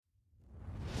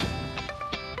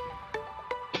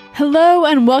Hello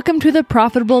and welcome to the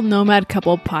Profitable Nomad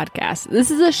Couple podcast.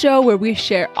 This is a show where we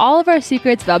share all of our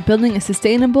secrets about building a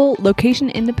sustainable,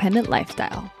 location-independent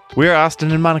lifestyle. We're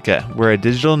Austin and Monica. We're a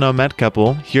digital nomad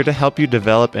couple here to help you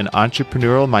develop an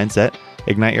entrepreneurial mindset,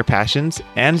 ignite your passions,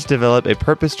 and develop a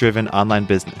purpose-driven online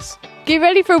business. Get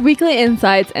ready for weekly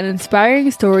insights and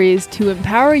inspiring stories to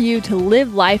empower you to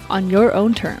live life on your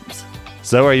own terms.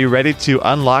 So are you ready to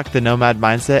unlock the nomad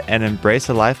mindset and embrace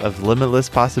a life of limitless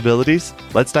possibilities?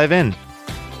 Let's dive in.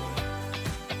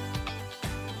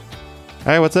 All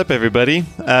right, what's up, everybody?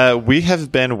 We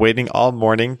have been waiting all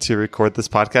morning to record this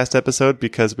podcast episode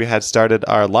because we had started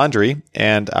our laundry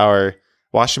and our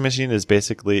washing machine is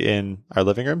basically in our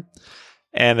living room.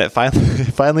 And it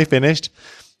finally finished.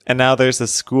 And now there's a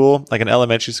school, like an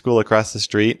elementary school across the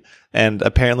street. And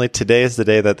apparently today is the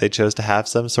day that they chose to have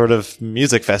some sort of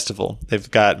music festival. They've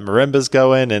got marimbas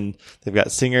going and they've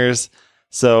got singers.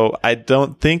 So I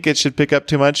don't think it should pick up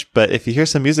too much. But if you hear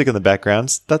some music in the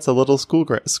background, that's a little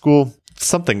school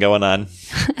something going on.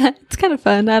 It's kind of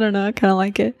fun. I don't know. I kind of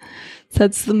like it.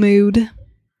 Sets the mood.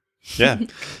 Yeah.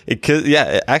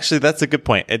 Actually, that's a good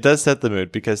point. It does set the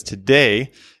mood because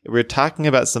today we're talking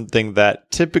about something that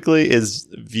typically is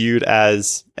viewed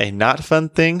as a not fun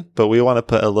thing, but we want to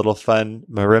put a little fun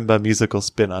marimba musical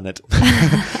spin on it.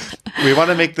 We want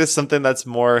to make this something that's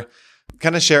more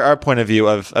kind of share our point of view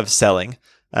of selling.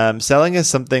 Selling is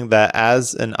something that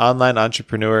as an online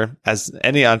entrepreneur, as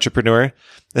any entrepreneur,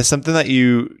 is something that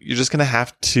you're just going to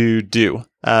have to do.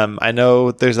 I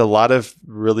know there's a lot of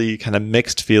really kind of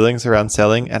mixed feelings around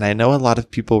selling, and I know a lot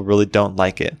of people really don't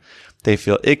like it. They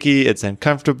feel icky. It's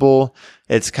uncomfortable.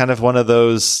 It's kind of one of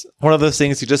those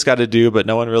things you just got to do, but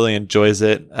no one really enjoys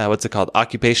it. What's it called?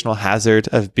 Occupational hazard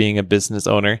of being a business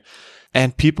owner.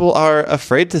 And people are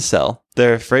afraid to sell.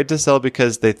 They're afraid to sell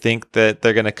because they think that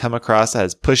they're going to come across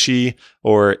as pushy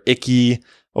or icky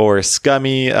or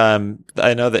scummy.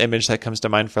 I know the image that comes to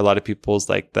mind for a lot of people is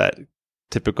like that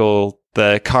typical,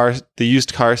 the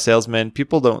used car salesman.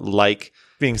 People don't like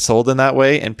being sold in that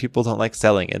way, and people don't like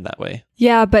selling in that way.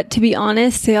 Yeah, but to be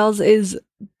honest, sales is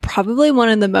probably one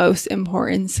of the most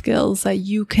important skills that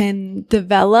you can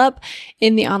develop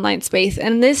in the online space.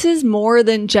 And this is more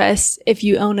than just if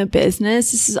you own a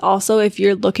business. This is also if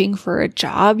you're looking for a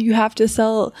job, you have to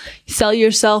sell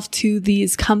yourself to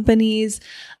these companies.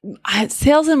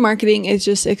 Sales and marketing is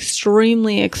just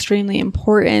extremely, extremely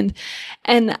important.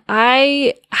 And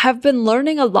I have been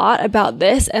learning a lot about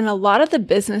this, and a lot of the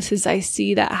businesses I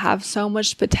see that have so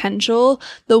much potential,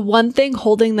 the one thing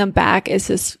holding them back is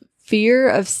this fear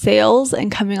of sales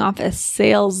and coming off as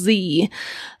salesy.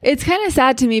 It's kind of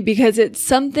sad to me because it's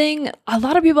something a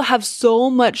lot of people have so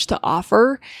much to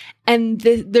offer, and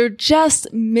they're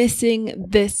just missing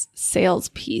this sales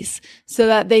piece so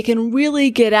that they can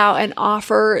really get out and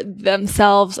offer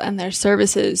themselves and their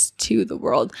services to the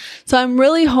world. So I'm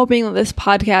really hoping that this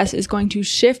podcast is going to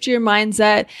shift your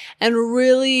mindset and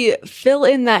really fill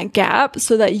in that gap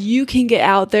so that you can get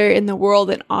out there in the world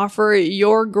and offer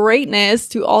your greatness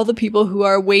to all the people who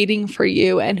are waiting for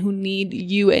you and who need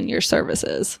you and your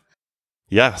services.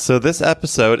 Yeah. So this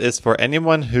episode is for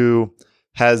anyone who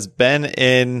has been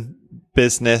in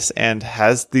business and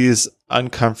has these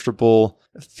uncomfortable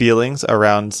feelings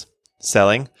around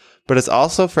selling, but it's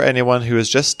also for anyone who is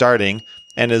just starting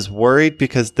and is worried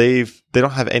because they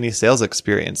don't have any sales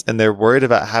experience, and they're worried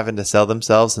about having to sell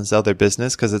themselves and sell their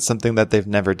business because it's something that they've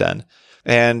never done.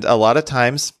 And a lot of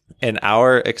times in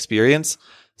our experience,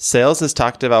 sales is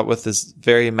talked about with this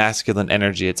very masculine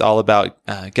energy. It's all about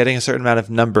getting a certain amount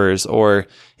of numbers, or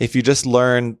if you just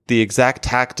learn the exact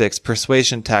tactics,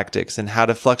 persuasion tactics, and how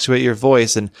to fluctuate your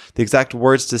voice and the exact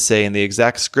words to say and the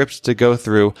exact script to go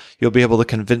through, you'll be able to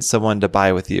convince someone to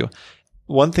buy with you.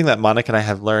 One thing that Monica and I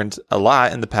have learned a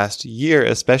lot in the past year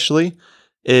especially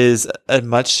is a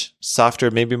much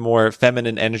softer, maybe more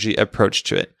feminine energy approach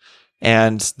to it.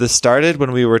 And this started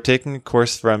when we were taking a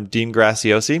course from Dean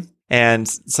Graziosi. And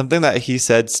something that he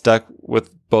said stuck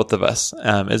with both of us,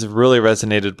 has really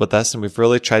resonated with us, and we've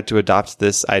really tried to adopt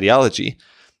this ideology.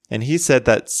 And he said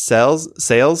that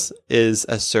sales is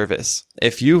a service.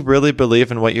 If you really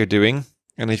believe in what you're doing,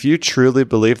 and if you truly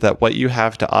believe that what you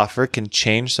have to offer can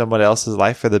change someone else's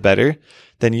life for the better,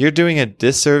 then you're doing a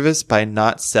disservice by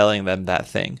not selling them that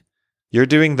thing. You're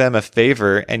doing them a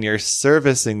favor, and you're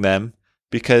servicing them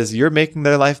because you're making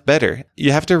their life better.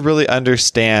 You have to really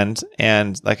understand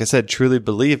and, like I said, truly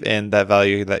believe in that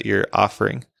value that you're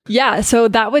offering. Yeah, so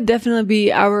that would definitely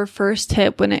be our first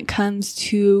tip when it comes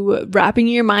to wrapping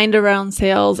your mind around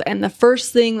sales. And the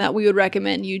first thing that we would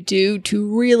recommend you do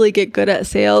to really get good at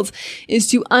sales is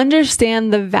to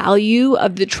understand the value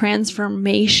of the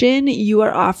transformation you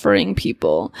are offering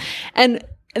people. And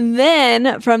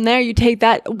then from there, you take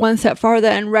that one step farther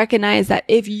and recognize that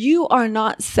if you are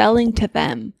not selling to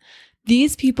them,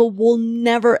 these people will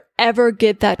never, ever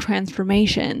get that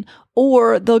transformation,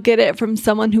 or they'll get it from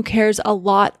someone who cares a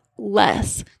lot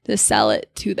less to sell it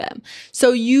to them.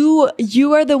 So you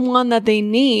are the one that they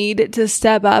need to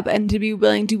step up and to be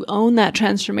willing to own that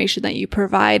transformation that you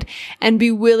provide, and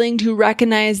be willing to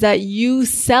recognize that you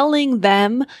selling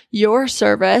them your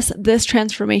service, this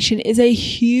transformation, is a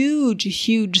huge,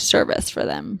 huge service for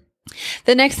them.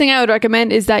 The next thing I would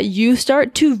recommend is that you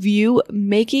start to view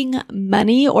making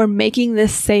money or making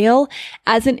this sale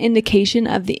as an indication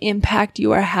of the impact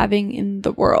you are having in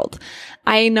the world.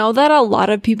 I know that a lot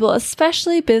of people,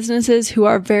 especially businesses who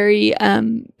are very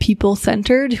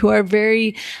people-centered, who are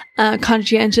very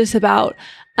conscientious about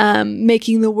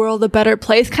making the world a better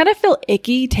place, kind of feel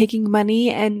icky taking money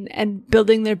and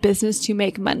building their business to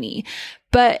make money.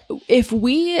 But if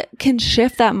we can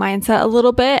shift that mindset a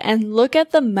little bit and look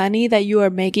at the money that you are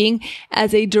making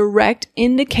as a direct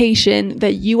indication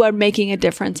that you are making a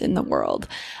difference in the world.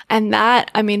 And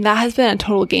that has been a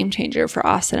total game changer for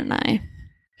Austin and I.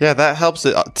 Yeah, that helps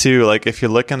it too. Like if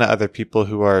you're looking at other people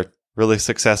who are really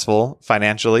successful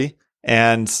financially,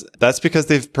 and that's because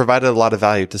they've provided a lot of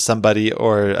value to somebody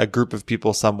or a group of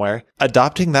people somewhere,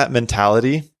 adopting that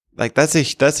mentality, like that's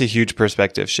a huge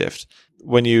perspective shift.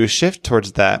 When you shift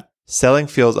towards that, selling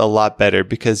feels a lot better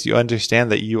because you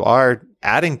understand that you are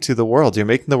adding to the world. You're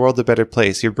making the world a better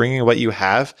place. You're bringing what you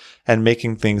have and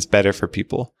making things better for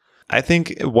people. I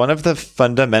think one of the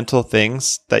fundamental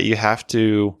things that you have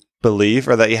to believe,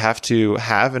 or that you have to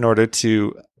have in order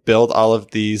to build all of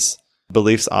these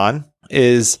beliefs on,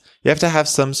 is you have to have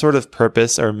some sort of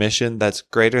purpose or mission that's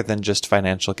greater than just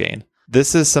financial gain.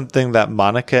 This is something that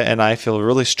Monica and I feel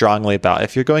really strongly about.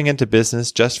 If you're going into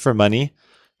business just for money,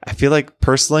 I feel like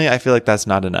that's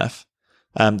not enough.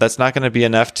 That's not going to be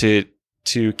enough to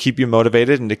keep you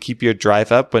motivated and to keep your drive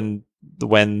up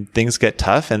when things get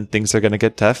tough, and things are going to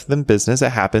get tough in business.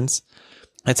 It happens.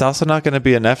 It's also not going to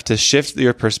be enough to shift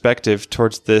your perspective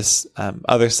towards this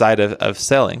other side of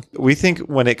selling. We think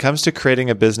when it comes to creating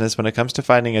a business, when it comes to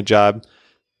finding a job,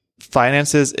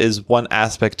 finances is one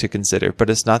aspect to consider, but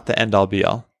it's not the end all be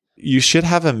all. You should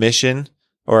have a mission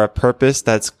or a purpose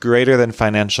that's greater than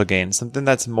financial gain, something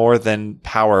that's more than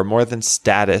power, more than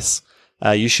status.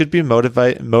 You should be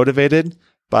motivated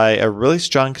by a really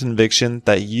strong conviction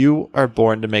that you are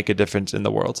born to make a difference in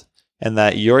the world, and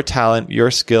that your talent,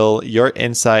 your skill, your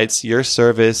insights, your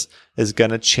service is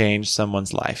going to change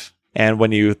someone's life. And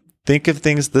when you think of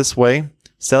things this way,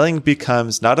 selling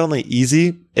becomes not only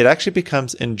easy, it actually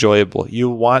becomes enjoyable.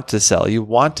 You want to sell. You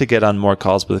want to get on more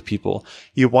calls with people.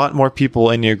 You want more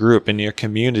people in your group, in your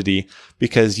community,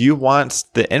 because you want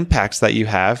the impacts that you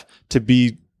have to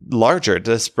be larger,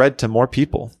 to spread to more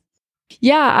people.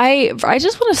 Yeah, I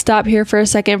just want to stop here for a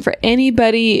second for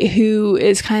anybody who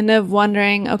is kind of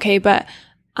wondering, okay, but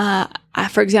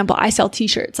for example, I sell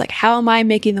t-shirts. Like, how am I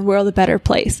making the world a better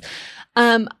place?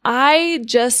 I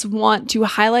just want to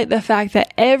highlight the fact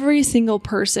that every single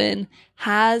person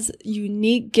has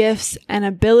unique gifts and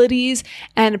abilities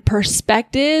and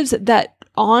perspectives that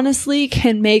honestly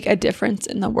can make a difference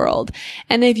in the world.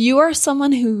 And if you are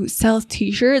someone who sells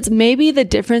t-shirts, maybe the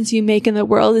difference you make in the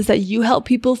world is that you help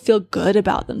people feel good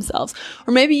about themselves.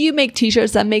 Or maybe you make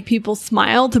t-shirts that make people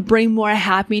smile to bring more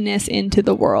happiness into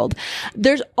the world.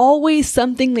 There's always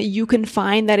something that you can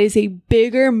find that is a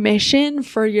bigger mission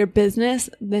for your business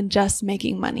than just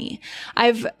making money.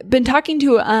 I've been talking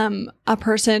to a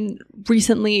person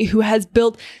recently who has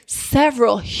built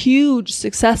several huge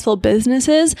successful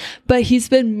businesses, but he's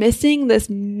been missing this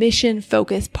mission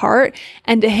focused part.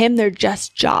 And to him, they're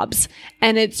just jobs.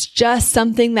 And it's just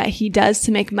something that he does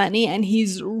to make money. And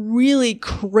he's really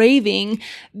craving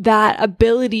that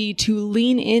ability to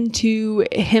lean into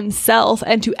himself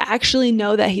and to actually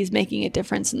know that he's making a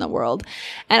difference in the world.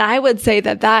 And I would say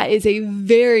that that is a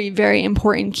very, very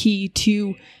important key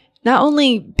to not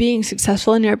only being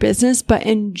successful in your business, but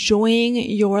enjoying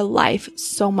your life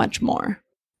so much more.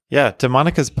 Yeah, to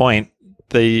Monica's point,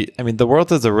 the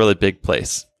world is a really big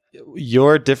place.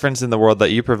 Your difference in the world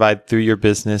that you provide through your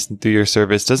business and through your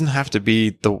service doesn't have to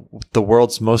be the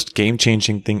world's most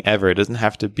game-changing thing ever. It doesn't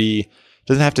have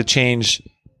to change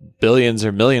billions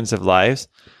or millions of lives.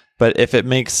 But if it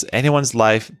makes anyone's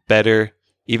life better,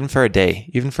 even for a day,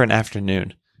 even for an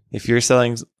afternoon, if you're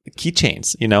selling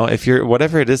keychains. If you're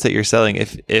whatever it is that you're selling,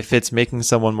 if it's making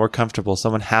someone more comfortable,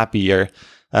 someone happy, or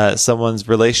someone's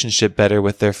relationship better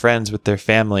with their friends, with their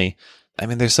family. I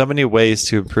mean, there's so many ways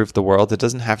to improve the world. It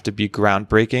doesn't have to be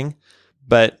groundbreaking,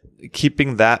 but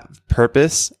keeping that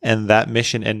purpose and that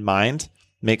mission in mind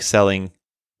makes selling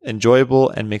enjoyable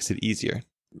and makes it easier.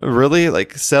 Really,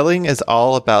 like, selling is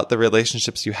all about the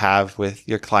relationships you have with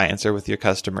your clients or with your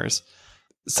customers.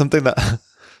 Something that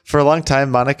for a long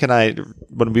time, Monica and I,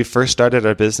 when we first started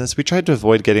our business, we tried to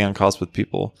avoid getting on calls with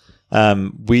people.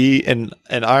 We, in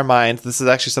our minds, this is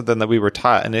actually something that we were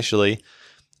taught initially,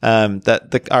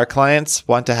 that our clients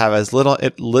want to have as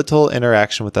little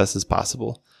interaction with us as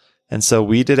possible. And so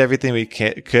we did everything we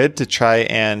could to try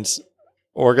and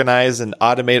organize and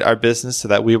automate our business so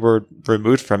that we were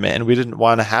removed from it. And we didn't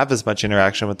want to have as much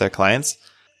interaction with our clients.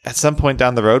 At some point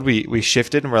down the road, we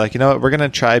shifted and we're like, you know what, we're going to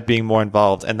try being more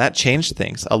involved. And that changed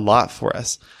things a lot for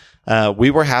us.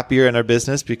 We were happier in our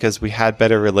business because we had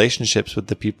better relationships with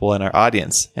the people in our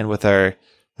audience and with our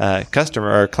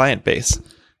customer or client base.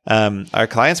 Our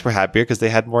clients were happier because they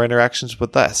had more interactions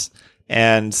with us.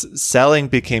 And selling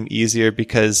became easier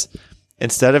because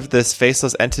instead of this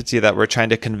faceless entity that we're trying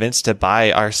to convince to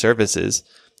buy our services,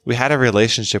 we had a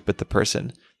relationship with the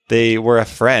person. They were a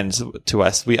friend to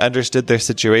us. We understood their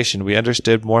situation. We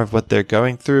understood more of what they're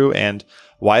going through and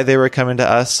why they were coming to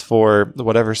us for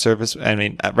whatever service. I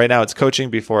mean, right now it's coaching.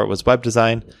 Before it was web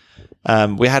design.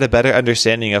 We had a better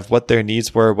understanding of what their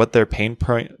needs were, what their pain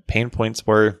points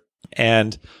were,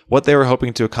 and what they were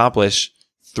hoping to accomplish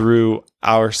through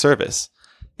our service.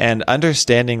 And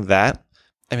understanding that,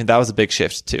 I mean, that was a big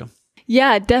shift too.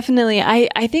 Yeah, definitely.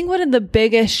 I think one of the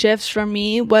biggest shifts for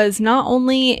me was not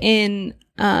only in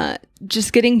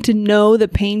just getting to know the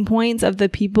pain points of the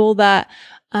people that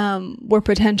were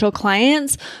potential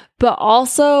clients, but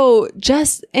also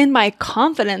just in my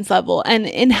confidence level and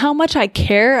in how much I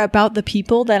care about the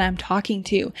people that I'm talking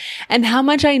to and how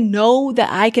much I know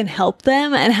that I can help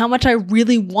them and how much I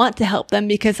really want to help them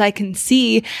because I can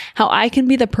see how I can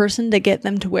be the person to get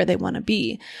them to where they want to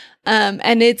be.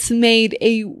 And it's made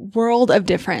a world of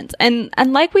difference. And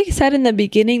like we said in the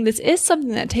beginning, this is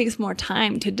something that takes more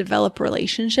time to develop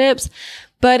relationships,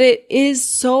 but it is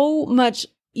so much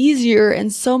easier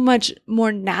and so much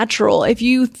more natural. If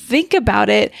you think about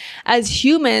it, as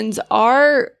humans,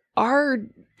 our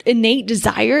innate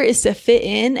desire is to fit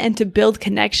in and to build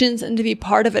connections and to be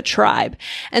part of a tribe.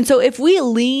 And so if we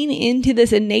lean into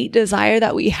this innate desire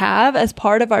that we have as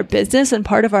part of our business and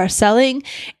part of our selling,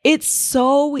 it's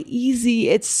so easy.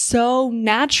 It's so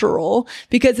natural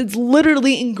because it's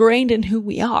literally ingrained in who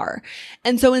we are.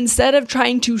 And so instead of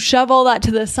trying to shove all that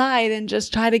to the side and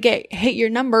just try to hit your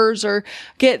numbers or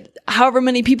get however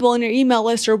many people on your email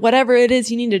list or whatever it is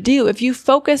you need to do, if you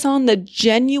focus on the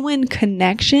genuine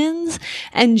connections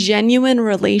and genuine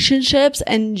relationships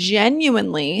and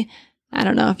genuinely, I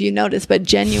don't know if you noticed, but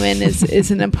genuine is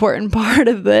an important part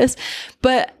of this,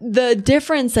 but the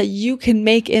difference that you can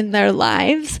make in their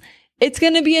lives, it's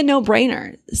going to be a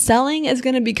no-brainer. Selling is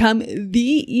going to become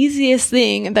the easiest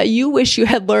thing that you wish you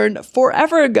had learned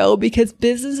forever ago because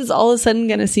business is all of a sudden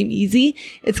going to seem easy.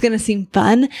 It's going to seem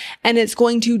fun and it's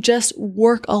going to just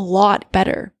work a lot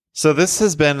better. So this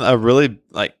has been a really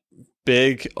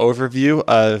big overview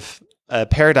of a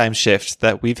paradigm shift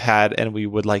that we've had and we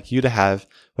would like you to have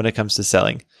when it comes to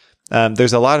selling.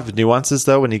 There's a lot of nuances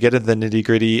though when you get into the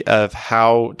nitty-gritty of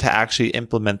how to actually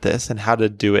implement this and how to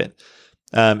do it.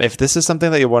 If this is something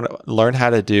that you want to learn how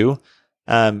to do,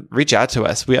 reach out to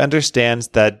us. We understand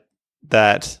that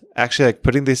actually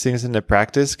putting these things into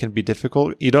practice can be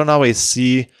difficult. You don't always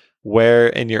see where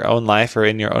in your own life or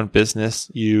in your own business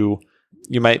you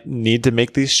might need to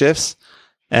make these shifts.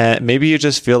 And maybe you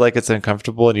just feel like it's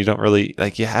uncomfortable and you don't really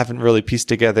you haven't really pieced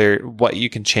together what you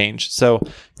can change. So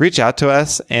reach out to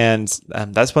us. And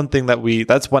that's one thing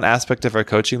that's one aspect of our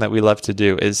coaching that we love to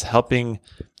do is helping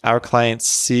our clients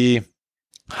see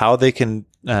how they can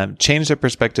change their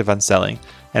perspective on selling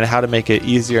and how to make it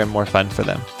easier and more fun for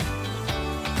them.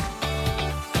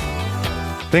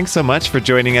 Thanks so much for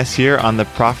joining us here on the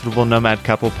Profitable Nomad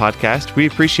Couple podcast. We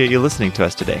appreciate you listening to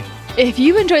us today. If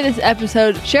you enjoyed this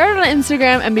episode, share it on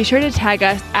Instagram and be sure to tag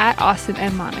us at Austin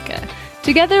and Monica.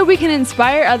 Together, we can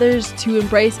inspire others to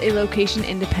embrace a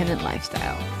location-independent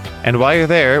lifestyle. And while you're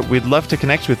there, we'd love to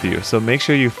connect with you. So make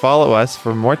sure you follow us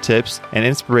for more tips and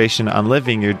inspiration on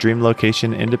living your dream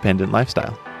location-independent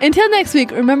lifestyle. Until next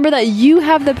week, remember that you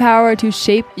have the power to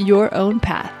shape your own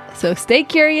path. So stay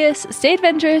curious, stay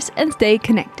adventurous, and stay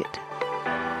connected.